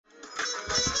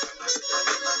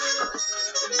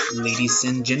Ladies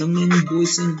and gentlemen,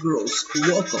 boys and girls,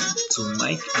 welcome to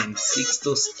Mike and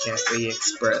Sixto's Cafe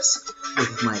Express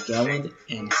with Mike Allen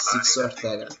and Sixto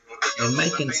Ortega. At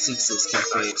Mike and Sixto's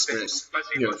Cafe Express,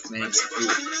 we are fans of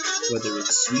food, whether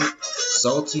it's sweet,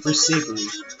 salty, or savory.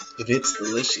 If it's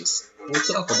delicious, we'll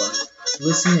talk about it.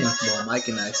 Listen in while Mike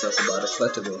and I talk about a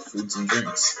plethora of foods and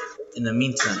drinks. In the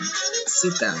meantime,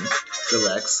 sit down,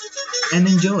 relax, and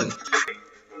enjoy.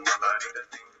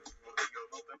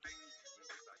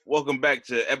 Welcome back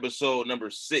to episode number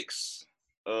 6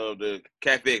 of the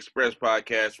Cafe Express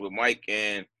podcast with Mike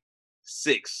and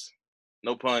Six.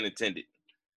 No pun intended.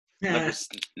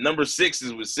 Number 6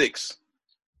 is with Six.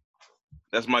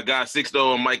 That's my guy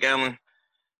Sixto and Mike Allen.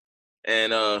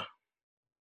 And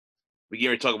we getting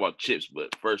ready to talk about chips,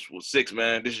 but first with Six,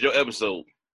 man. This is your episode.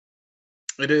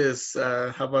 It is.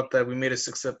 How about that? We made it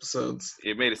 6 episodes.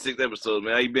 It made it 6 episodes,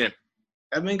 man. How you been?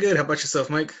 I've been good. How about yourself,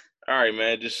 Mike? All right,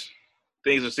 man. Just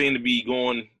things are seem to be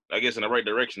going, I guess, in the right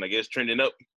direction. I guess trending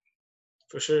up.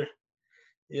 For sure.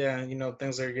 Yeah,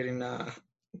 things are getting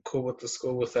cool with the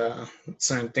school with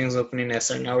certain things opening at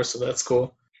certain hours, so that's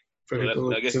cool. For So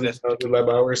people I guess to that's do lab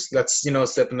hours, that's a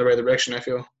step in the right direction, I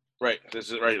feel. right.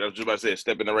 This is right. I was just about to say a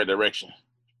step in the right direction.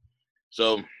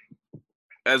 So,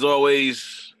 as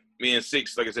always, me and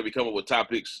Six, like I said, we come up with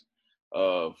topics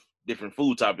of different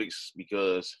food topics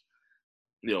because,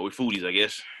 we're foodies, I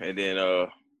guess. And then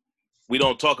we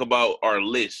don't talk about our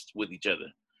list with each other.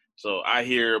 So I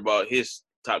hear about his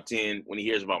top 10 when he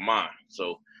hears about mine.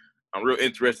 So I'm real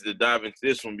interested to dive into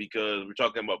this one because we're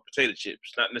talking about potato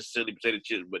chips, not necessarily potato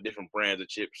chips, but different brands of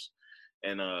chips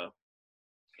and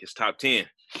his top 10.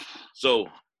 So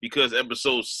because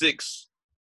episode 6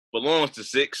 belongs to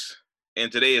Six and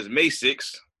today is May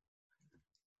 6th,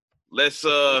 that's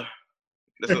a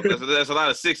lot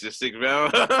of sixes, Six, man.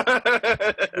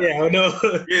 Yeah, I know.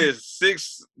 Yeah,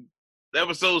 6.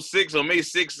 Episode 6 on May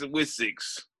 6th with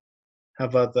Six. How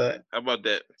about that? How about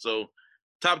that? So,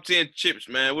 top 10 chips,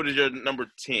 man. What is your number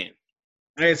 10?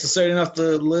 All right, so starting off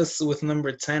the list with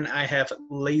number 10, I have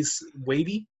Lay's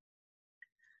Wavy.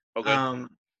 Okay.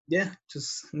 Yeah,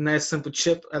 just nice simple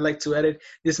chip. I like to add it.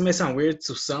 This may sound weird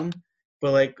to some,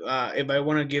 but like if I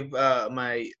want to give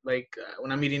my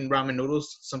when I'm eating ramen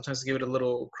noodles, sometimes I give it a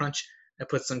little crunch. I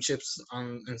put some chips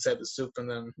on inside the soup and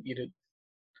then eat it.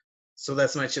 So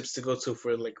that's my chips to go to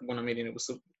for like when I'm eating it with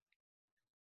soup.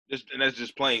 And that's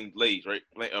just plain Lay's, right?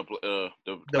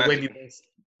 The wavy base.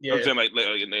 Yeah. I'm saying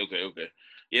okay.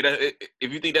 Yeah,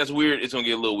 if you think that's weird, it's gonna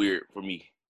get a little weird for me.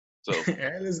 So all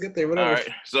right, let's get there. Whatever. All right.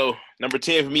 So number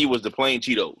 10 for me was the plain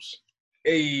Cheetos.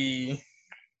 Hey.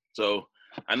 So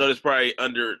I know that's probably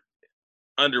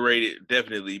underrated,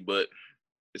 definitely, but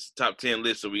it's a top 10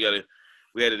 list, so we had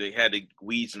to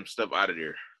weed some stuff out of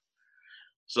there.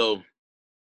 So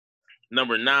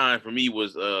number 9 for me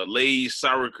was Lay's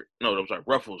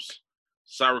Ruffles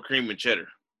sour cream and cheddar.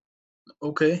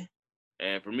 Okay.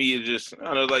 And for me, it's just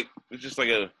it's just like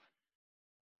a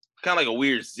kind of like a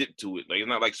weird zip to it. Like it's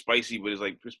not like spicy, but it's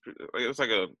like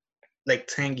a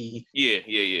tangy.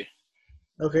 Yeah.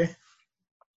 Okay.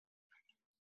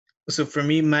 So for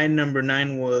me, my number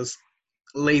 9 was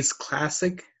Lay's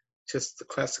Classic, just the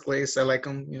classic Lay's. I like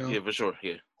them, Yeah, for sure.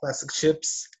 Yeah. Classic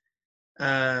chips.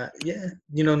 Yeah,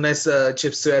 nice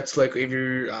chips to add to like if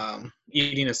you're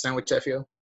eating a sandwich, I feel.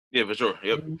 Yeah, for sure.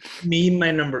 Yep. Me, my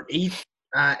number 8.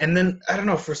 And then I don't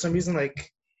know, for some reason,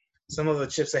 like some of the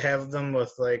chips I have them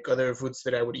with like other foods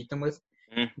that I would eat them with.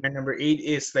 Mm-hmm. My number 8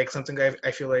 is like something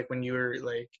I feel like when you're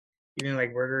like eating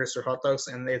like burgers or hot dogs,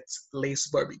 and it's Lay's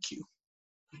barbecue.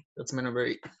 That's my number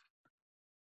 8.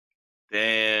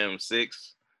 Damn,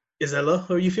 6. Is that low?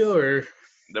 How you feel? Or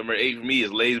number 8 for me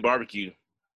is Lay's barbecue.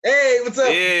 Hey, what's up?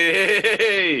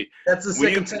 Hey. That's the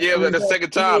second time. Yeah, that's the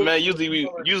second time, man. Usually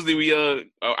we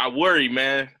I worry,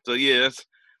 man. So yeah, that's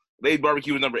Lay's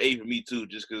barbecue is number 8 for me too,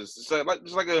 just because it's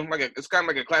it's kind of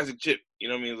like a classic chip. You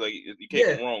know what I mean? It's like you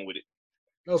can't go wrong with it.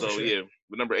 Oh, so sure. Yeah,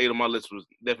 but number 8 on my list was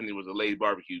a Lay's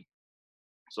barbecue.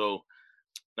 So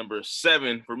number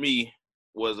 7 for me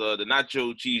was the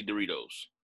nacho cheese Doritos.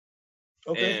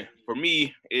 Okay. And for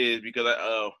me is because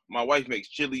my wife makes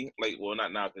chili,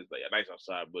 not now because it's nice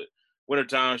outside, but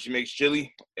wintertime she makes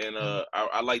chili, and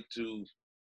I like to,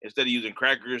 instead of using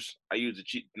crackers, I use the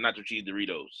nacho cheese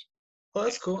Doritos. Oh,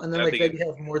 that's cool. And then that you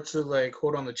have more to like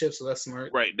hold on the chips, so that's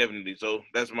smart. Right, definitely. So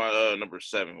that's my number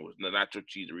 7 was the nacho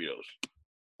cheese Doritos.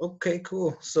 Okay,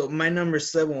 cool. So my number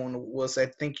 7 was, I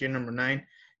think, your number 9,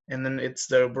 and then it's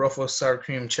the Ruffles sour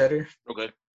cream cheddar.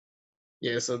 Okay.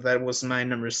 Yeah, so that was my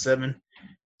number 7.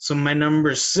 So my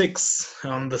number 6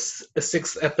 on the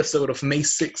 6th episode of May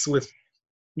 6th with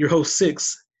your host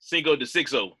Six. Cinco de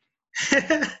Sixo.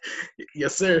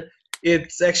 Yes, sir.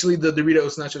 It's actually the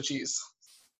Doritos nacho cheese.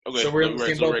 Okay, So we're in the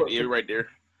same ballpark. you're right there.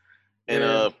 And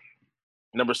Yeah.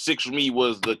 number 6 for me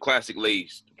was the classic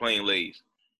Lay's, plain Lay's.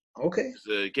 Okay.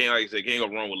 So you can't, like I said, can't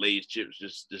go wrong with Lay's chips.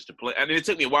 Just to play. I mean, it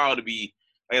took me a while to be.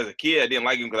 Like, as a kid, I didn't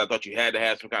like them because I thought you had to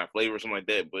have some kind of flavor or something like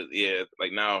that. But yeah,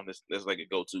 like now, that's like a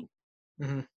go-to.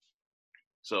 Mm-hmm.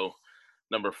 So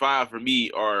number 5 for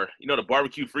me are the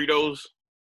barbecue Fritos,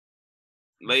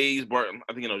 Lay's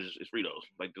I think it's Fritos.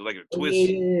 Like a Oh, twist.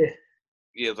 yeah.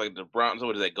 Yeah, it's like the brown. So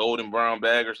what is that? Golden brown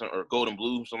bag or something, or golden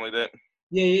blue, something like that.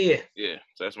 Yeah. Yeah,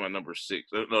 so that's my number 6.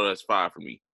 No, that's 5 for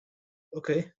me.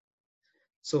 Okay.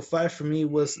 So 5 for me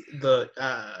was the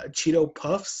Cheeto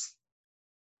Puffs.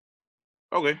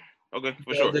 Okay,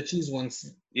 for sure. The cheese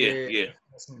ones. Yeah.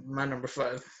 That's my number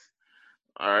 5.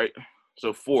 All right.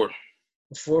 So 4.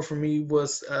 4 for me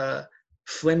was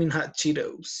Flaming Hot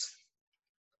Cheetos.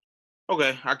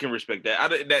 Okay, I can respect that.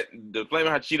 That the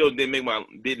Flaming Hot Cheetos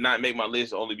did not make my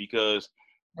list only because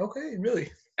Okay,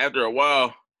 really? after a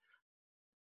while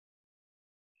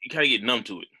you kind of get numb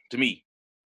to it. To me,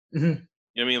 Mm-hmm. you know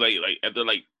what I mean? Like after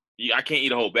I can't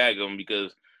eat a whole bag of them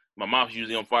because my mouth's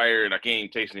usually on fire and I can't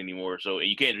even taste it anymore. So and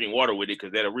you can't drink water with it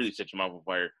because that'll really set your mouth on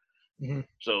fire. Mm-hmm.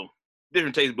 So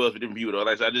different taste buds for different people though.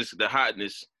 Like the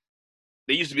hotness.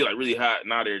 They used to be like really hot.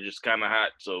 Now they're just kind of hot.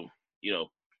 So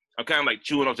I'm kind of like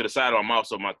chewing up to the side of my mouth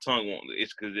so my tongue won't.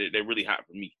 It's because they're really hot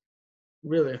for me.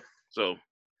 Really? So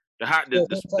Yeah,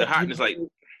 the hotness like.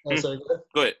 Oh, sorry.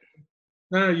 Go ahead.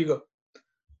 No, you go.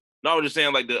 No, I was just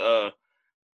saying like the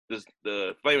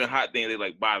flaming hot thing. They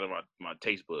like bother my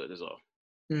taste bud. That's all.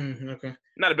 Okay.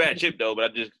 Not a bad chip though, but I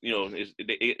just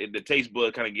the taste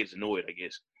bud kind of gets annoyed, I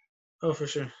guess. Oh, for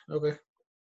sure. Okay.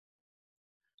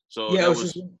 So Yeah, that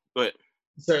was. Go ahead.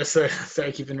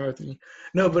 Sorry, keep interrupting me.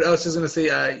 No, but I was just gonna say,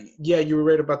 yeah, you were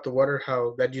right about the water.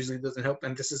 How that usually doesn't help,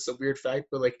 and this is a weird fact,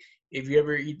 but like, if you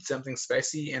ever eat something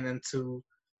spicy, and then to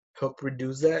help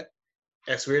reduce that,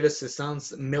 as weird as it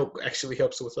sounds, milk actually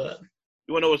helps with that.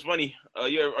 You wanna know what's funny? Are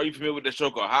you familiar with the show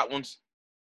called Hot Ones?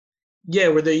 Yeah,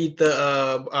 where they eat the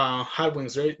hot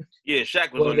wings, right? Yeah,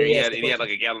 Shaq was Well, on there. they He ask had the he had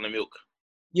question. like a gallon of milk.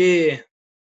 Yeah.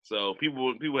 So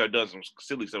people have done some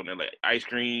silly stuff there, like ice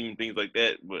cream, things like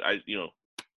that. But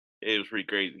it was pretty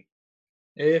crazy.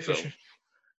 Yeah, for So sure.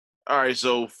 all right,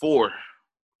 so 4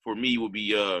 for me would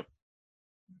be the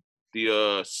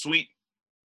the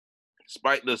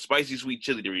spicy sweet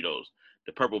chili Doritos,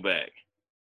 the purple bag.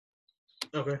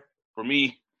 Okay. For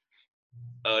me,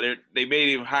 they made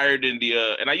him higher than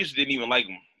and I used to didn't even like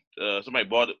them. Somebody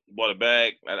bought a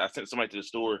bag. I sent somebody to the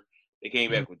store. They came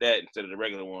back with that instead of the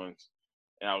regular ones,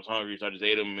 and I was hungry, so I just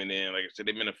ate them. And then, like I said,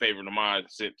 they've been a favorite of mine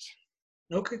since.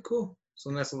 Okay, cool. So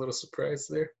that's a little surprise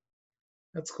there.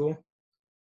 That's cool.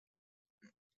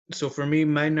 So for me,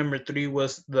 my number 3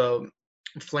 was the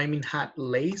Flaming Hot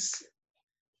Lace.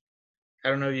 I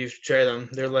don't know if you've tried them.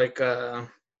 They're like Flaming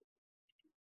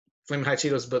Hot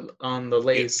Cheetos, but on the Yeah,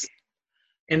 Lays.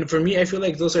 And for me, I feel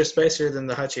like those are spicier than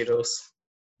the Hot Cheetos.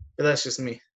 But that's just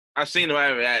me. I've seen them. I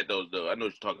haven't had those though. I know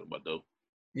what you're talking about though.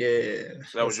 Yeah.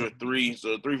 So that was your 3.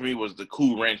 So 3 for me was the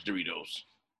Cool Ranch Doritos.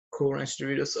 Cool Ranch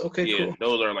Doritos. Okay, Yeah, cool.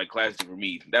 those are like classic for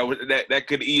me. That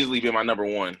could easily be my number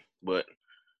 1, but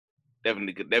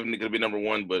definitely could be number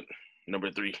 1, but number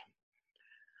 3.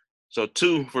 So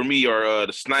 2 for me are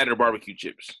the Snyder barbecue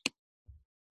chips.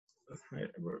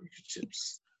 Barbecue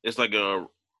chips. It's like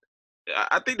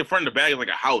I think the front of the bag is like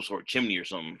a house or a chimney or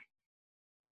something.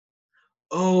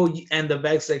 Oh, and the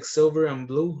bag's like silver and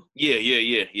blue. Yeah.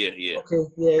 Okay,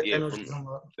 yeah, I know what you're talking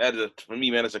about. That is for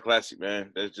me, man. It's a classic,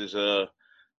 man. That's just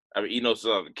I've been eating those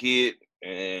since I was a kid,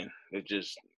 and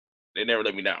they never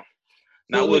let me down.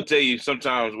 Now So I will like, tell you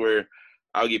sometimes where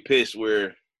I'll get pissed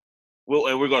we're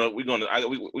gonna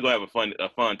have a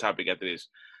fun topic after this.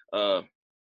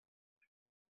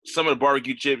 Some of the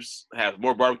barbecue chips have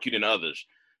more barbecue than others.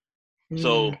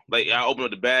 So like I open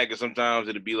up the bag and sometimes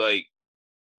it'll be like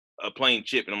a plain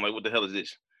chip and I'm like, what the hell is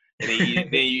this? And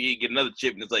then you get another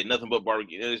chip and it's like nothing but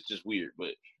barbecue. It's just weird.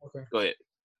 But okay. Go ahead.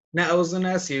 Now I was gonna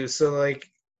ask you. So like,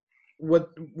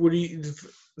 what do you?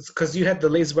 Because you had the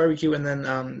Lay's barbecue and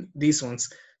then these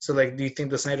ones. So like, do you think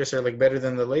the Snyder's are like better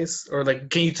than the Lay's, or like,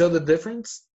 can you tell the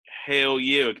difference? Hell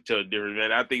yeah, I can tell the difference,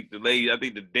 man. I think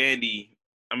the Dandy.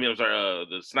 I'm sorry,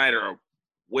 the Snyder are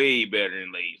way better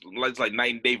than Lay's. It's like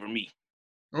night and day for me.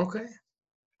 Okay.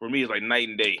 For me, it's like night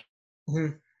and day.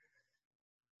 Mm-hmm.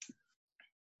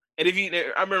 And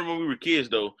I remember when we were kids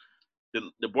though,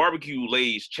 the barbecue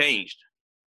Lay's changed.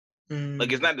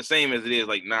 Like it's not the same as it is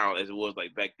like now as it was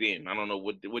like back then. I don't know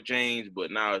what changed,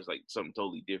 but now it's like something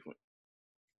totally different.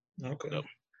 Okay. So,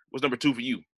 what's number 2 for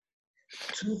you?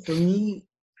 2 for me.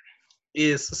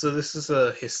 This is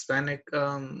a Hispanic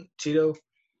Cheeto.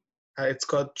 It's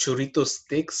called Churrito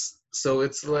Sticks. So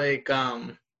it's like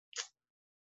a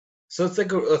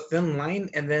thin line,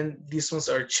 and then these ones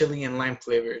are chili and lime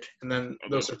flavored, and then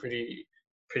Okay, those are pretty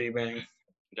bang.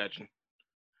 gotcha.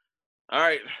 All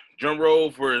right, drum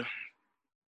roll for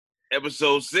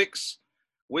episode 6.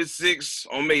 With 6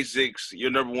 on May 6th, your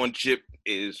number one chip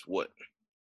is what?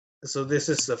 So this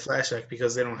is a flashback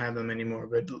because they don't have them anymore.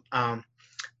 But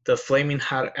the flaming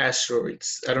hot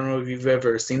asteroids. I don't know if you've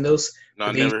ever seen those, No,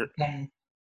 I but never.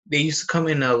 they used to come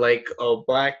in a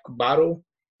black bottle,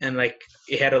 and like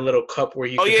it had a little cup where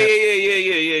you Oh could yeah, have. yeah, yeah,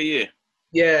 yeah, yeah, yeah, yeah.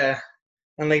 Yeah,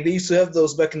 and like they used to have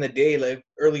those back in the day, like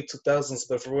early 2000s,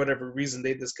 but for whatever reason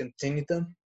they discontinued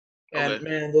them. And Okay,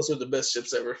 man, those are the best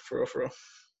chips ever, for real, for real.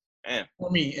 man. For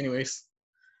me, anyways.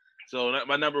 So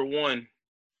my number one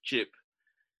chip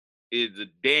is the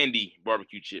Dandy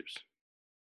barbecue chips.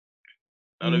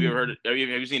 I don't know if you ever heard Mm, it.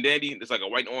 Have you seen Dandy? It's like a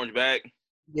white and orange bag.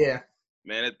 yeah.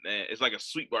 Man, it's like a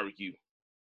sweet barbecue.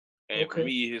 And for Okay.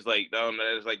 me, it's like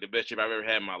that's like the best chip I've ever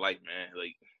had in my life, man.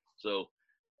 Like so,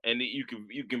 and you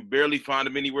can barely find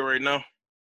them anywhere right now.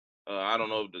 I don't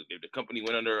know if the company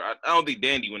went under. I don't think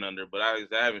Dandy went under, but I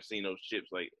haven't seen those chips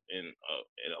like in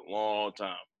a long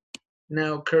time.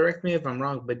 Now, correct me if I'm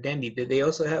wrong, but Dandy, did they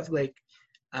also have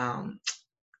um,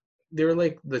 they were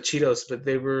like the Cheetos, but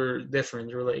they were different.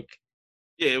 They were like,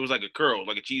 Yeah, it was like a curl,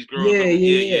 like a cheese curl or yeah, something. yeah,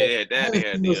 Yeah, yeah. yeah, they had I that. They haven't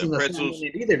had seen the those in a fat pretzels.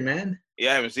 minute either, man.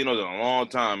 Yeah, I haven't seen those in a long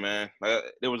time, man. Like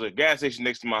there was a gas station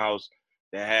next to my house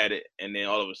that had it, and then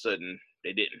all of a sudden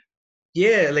they didn't.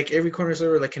 Yeah, like every corner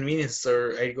store, like convenience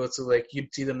store, I go to, like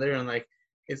you'd see them there, and like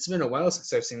it's been a while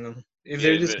since I've seen them. If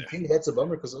Yeah, they're it's been. discontinued, that's a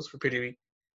bummer because those were pretty.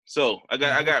 So I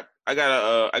got I Uh-huh. got I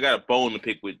got I got a bone to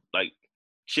pick with like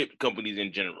chip companies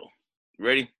in general. You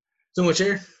ready? Too much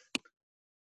air.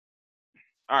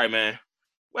 All right, man.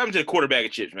 What happened to the quarter bag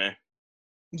of chips, man?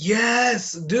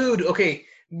 Yes, dude. Okay,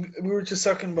 we were just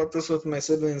talking about this with my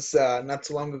siblings not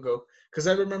too long ago. Because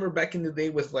I remember back in the day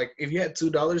with like, if you had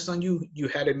 $2 on you, you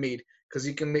had it made. Because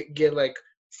you can get like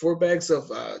 4 bags of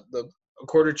the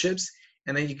quarter chips,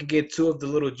 and then you can get two of the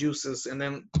little juices, and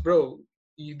then bro,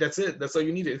 that's it. That's all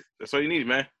you needed. That's all you need,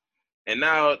 man. And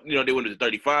now they went to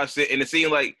 35 cents, and it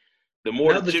seemed like the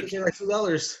more Now the they're chips, taking like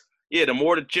 $2 yeah, the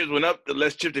more the chips went up, the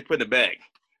less chips they put in the bag.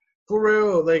 for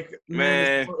real. Like, man, it's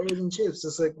Man, more oil than chips.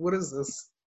 It's like, what is this?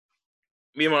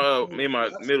 me and my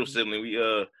middle sibling,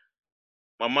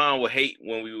 my mom would hate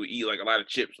when we would eat like a lot of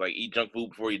chips, like eat junk food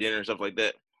before you dinner and stuff like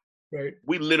that. Right,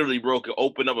 We literally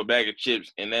open up a bag of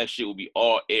chips, and that shit would be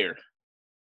all air.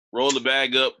 Roll the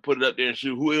bag up, put it up there, and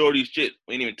shoot. Who ate all these chips?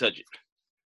 We didn't even touch it.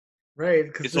 right.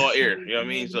 Because It's this all shit air. is You know what I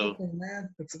mean? So nothing, man.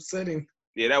 It's upsetting.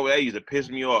 yeah, that used to piss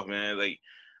me off, man. Like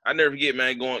I never forget,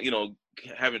 man, going,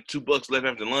 having $2 left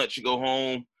after lunch, you go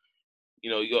home,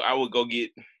 I would go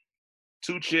get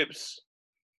two chips.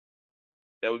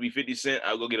 That would be 50 cents.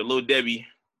 I would go get a little Debbie,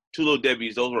 two little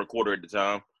Debbies. Those were a quarter at the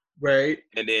time. Right.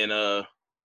 And then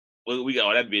we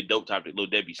got that'd be a dope topic. Little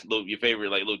Debbie's, your favorite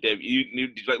like Little Debbie. Did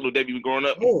you like Little Debbie when growing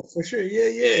up? Oh, for sure. Yeah,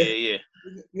 Yeah, yeah. yeah, yeah.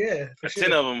 Yeah, for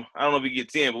Ten sure. of them. I don't know if we get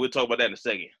 10, but we'll talk about that in a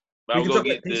second. But I We would can go talk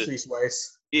like get pastries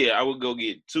wise. I would go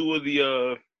get two of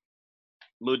the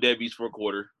Little Debbie's for a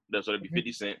quarter. That's what it'd be Mhm.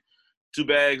 50 cents. 2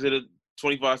 bags of the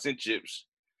 25-cent chips,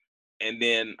 and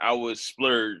then I would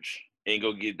splurge and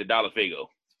go get the Dollar Fago.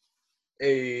 Like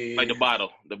Hey,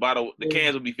 the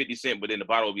cans would be 50 cents, but then the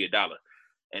bottle would be $1.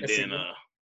 And I see then that.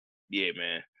 yeah,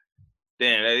 man.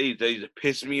 Damn, that used to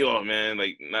piss me off, man.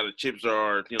 Like now the chips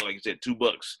are, like you said,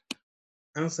 $2.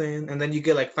 I'm saying, and then you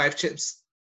get like 5 chips.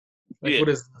 Like, Yeah. what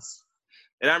is this?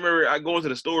 And I remember I go into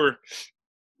the store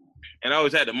and I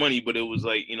always had the money, but it was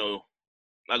like,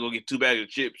 I go get 2 bags of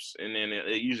chips and then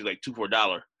it usually like two for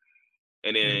 $1.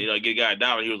 And then, Mhm. I get a guy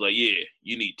 $1. He was like, yeah,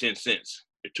 you need 10 cents.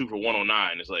 They're two for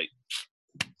 109. It's like,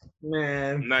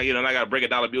 Man, now, I got to break a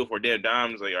dollar bill for a damn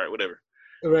dime. It's like, all right, whatever.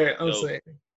 right? I'm So, saying,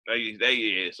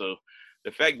 yeah. So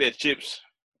the fact that chips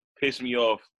piss me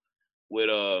off with,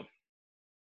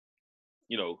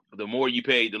 the more you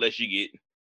pay, the less you get.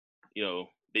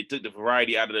 They took the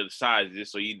variety out of the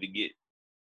sizes. So you either get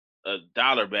a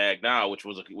dollar bag now, which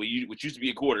which used to be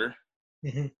a quarter.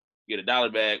 hmm You get a dollar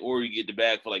bag, or you get the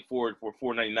bag for like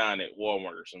 $4.99 at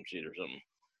Walmart or some shit or something.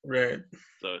 right?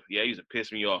 So yeah, it used to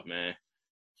piss me off, man.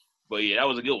 But yeah, that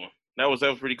was a good one. That was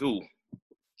pretty cool.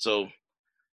 So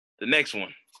the next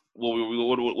one, what are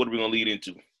we gonna lead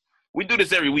into? We do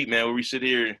this every week, man, where we sit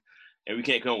here and we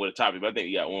can't come up with a topic. But I think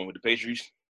we got one with the pastries.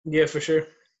 Yeah, for sure.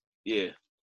 Yeah,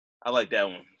 I like that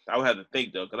one. I would have to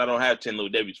think though, because I don't have 10 little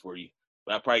Debbie's for you,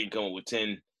 but I probably can come up with 10.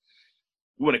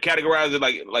 You want to categorize it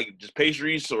like just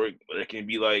pastries, or it can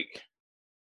be like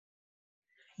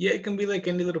Yeah, it can be like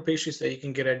any little pastries that you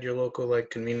can get at your local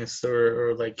like convenience store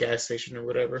or like gas station or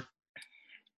whatever.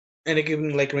 And it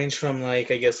can like range from like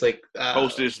I guess like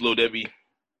Hostess, Lil Debbie.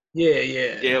 yeah,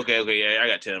 Yeah, yeah. okay, yeah, I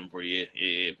got 10 for you.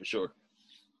 Yeah, for sure.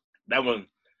 That one.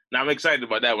 Now I'm excited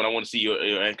about that one. I want to see you,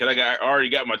 because I already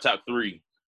got my top 3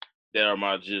 that are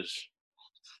my just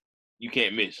you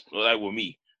can't miss. Well, that with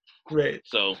me. Right.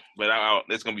 So, but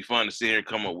it's gonna be fun to sit here and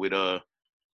come up with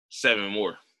 7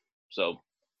 more. So,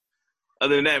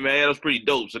 other than that, man, that was pretty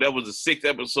dope. So that was the 6th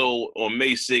episode on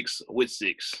May 6th with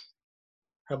 6.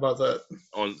 How about that?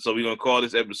 So we're gonna call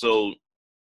this episode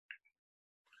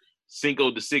Cinco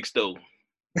de Sixto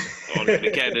on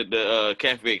the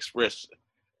Cafe Express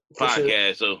podcast.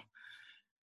 Sure. So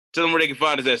tell them where they can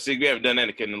find us at 6. We haven't done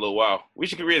that in a little while. We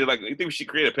should create you think we should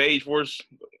create a page for us,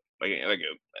 like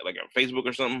a Facebook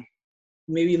or something?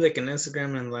 Maybe like an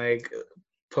Instagram and like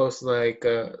post like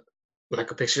a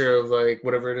picture of like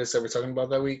whatever it is that we're talking about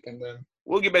that week, and then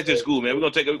we'll get back to the school, man. We're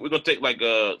gonna take like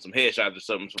some headshots or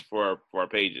something for our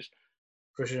pages.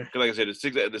 For sure. Because like I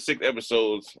said, the 6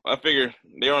 episodes, I figure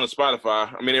they're on the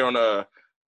Spotify. I mean, they're on the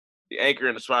Anchor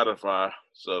and the Spotify.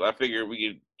 So I figure we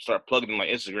could start plugging them like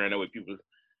Instagram. That way people.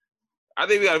 I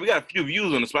think we got a few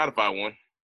views on the Spotify one.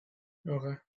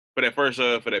 Okay. For that first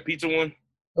for that pizza one.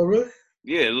 Oh really?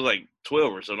 Yeah, it was like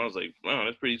 12 or something. I was like, wow,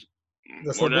 that's pretty.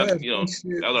 That's more than that was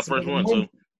our first one.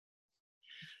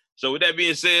 So with that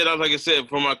being said, like I said,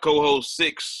 for my co-host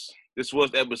 6, this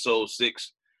was episode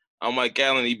 6. I'm Mike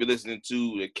Allen. You've been listening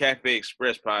to the Cafe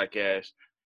Express podcast.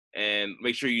 And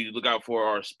make sure you look out for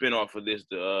our spinoff of this,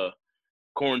 the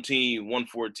Quarantine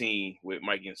 114 with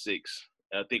Mike and 6.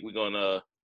 I think we're going to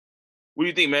what do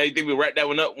you think, man? You think we'll wrap that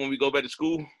one up when we go back to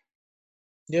school?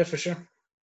 Yeah, for sure.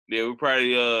 Yeah, we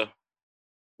probably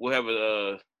we'll have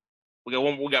we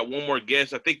got one more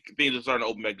guest. I think things are starting to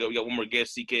open back up. We got one more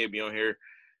guest, CK will be on here.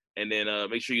 And then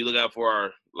make sure you look out for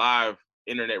our live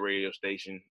internet radio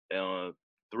station 3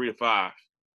 to 5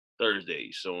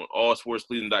 Thursdays. So on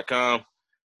allsportscleveland.com.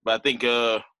 But I think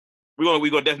we're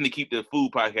gonna definitely keep the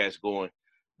food podcast going.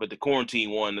 But the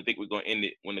quarantine one, I think we're gonna end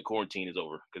it when the quarantine is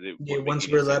over. Once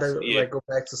we're allowed to like go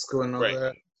back to school and all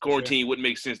that. Quarantine wouldn't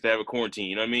make sense to have a quarantine.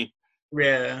 You know what I mean?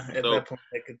 Yeah, at that point,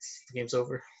 like the game's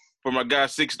over. For my guy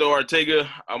Sixto Ortega,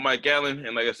 I'm Mike Allen,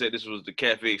 and like I said, this was the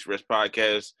Cafe Express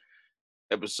podcast,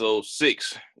 episode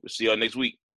 6. We'll see y'all next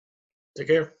week. Take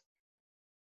care.